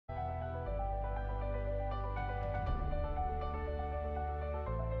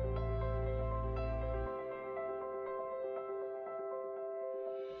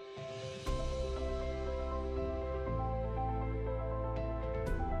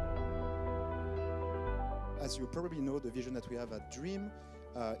As you probably know, the vision that we have at Dream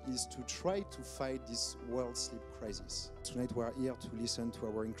is to try to fight this world sleep crisis. Tonight we are here to listen to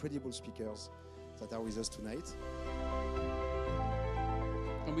our incredible speakers that are with us tonight.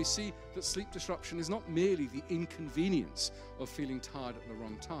 And we see that sleep disruption is not merely the inconvenience of feeling tired at the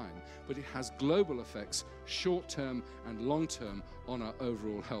wrong time, but it has global effects, short-term and long-term, on our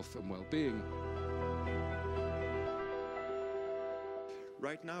overall health and well-being.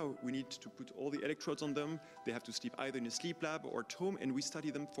 Right now, we need to put all the electrodes on them. They have to sleep either in a sleep lab or at home, and we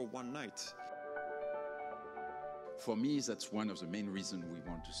study them for one night. For me, that's one of the main reasons we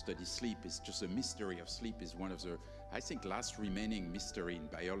want to study sleep. It's just the mystery of sleep is one of the, I think, last remaining mystery in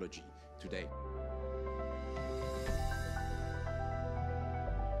biology today.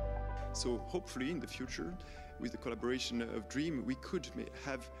 So hopefully in the future, with the collaboration of Dream, we could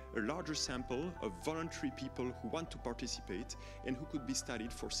have a larger sample of voluntary people who want to participate and who could be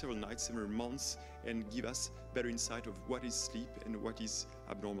studied for several nights, several months, and give us better insight of what is sleep and what is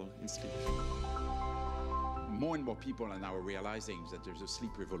abnormal in sleep. More and more people are now realizing that there's a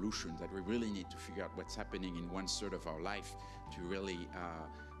sleep revolution, that we really need to figure out what's happening in 1/3 of our life to really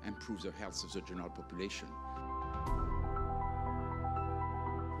improve the health of the general population.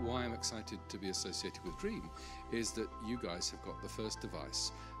 Why I'm excited to be associated with Dream is that you guys have got the first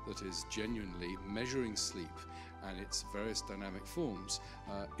device that is genuinely measuring sleep and its various dynamic forms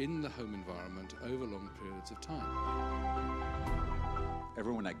in the home environment over long periods of time.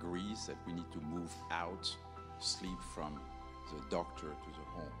 Everyone agrees that we need to move out sleep from the doctor to the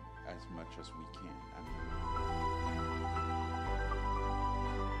home as much as we can.